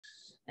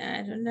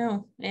I don't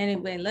know.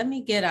 Anyway, let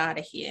me get out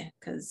of here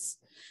because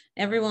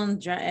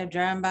everyone's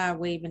driving by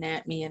waving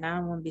at me, and I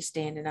don't want to be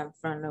standing out in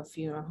front of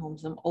funeral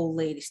homes. Some old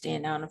lady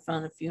standing out in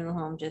front of the funeral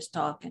home just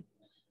talking.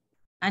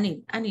 I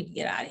need to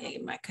get out of here,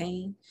 get my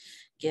cane,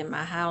 get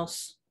my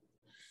house.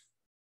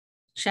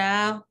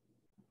 Child,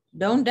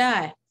 don't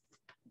die.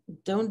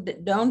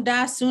 Don't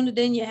die sooner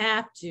than you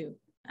have to.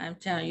 I'm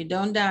telling you,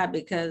 don't die,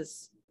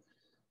 because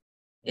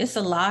it's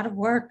a lot of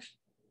work.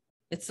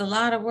 It's a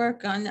lot of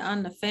work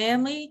on the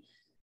family.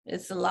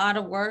 It's a lot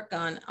of work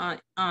on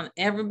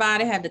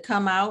everybody had to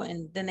come out,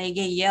 and then they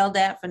get yelled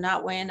at for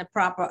not wearing the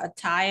proper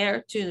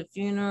attire to the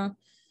funeral.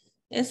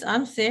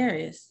 I'm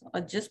serious. Or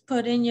just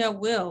put in your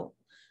will,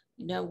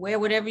 wear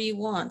whatever you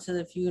want to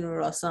the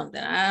funeral or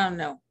something. I don't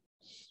know.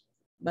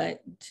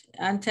 But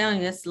I'm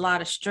telling you, it's a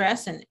lot of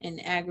stress and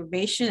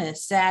aggravation and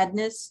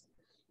sadness.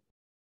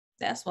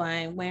 That's why I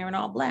ain't wearing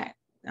all black.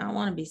 I don't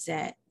want to be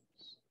sad.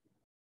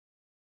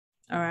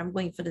 All right, I'm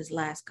waiting for this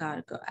last car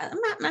to go.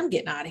 I'm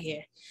getting out of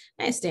here.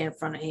 I ain't staying in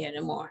front of here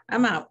anymore.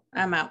 I'm out,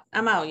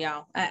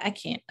 y'all. I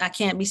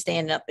can't be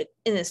standing up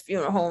in this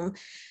funeral home,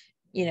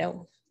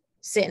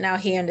 sitting out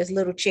here in this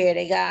little chair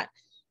they got.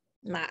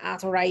 My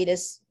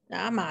arthritis.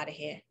 I'm out of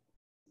here.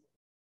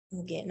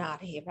 I'm getting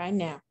out of here right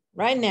now.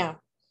 Right now.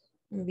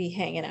 I'm gonna be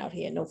hanging out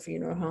here, no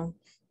funeral home.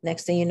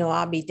 Next thing you know,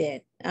 I'll be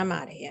dead. I'm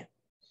out of here.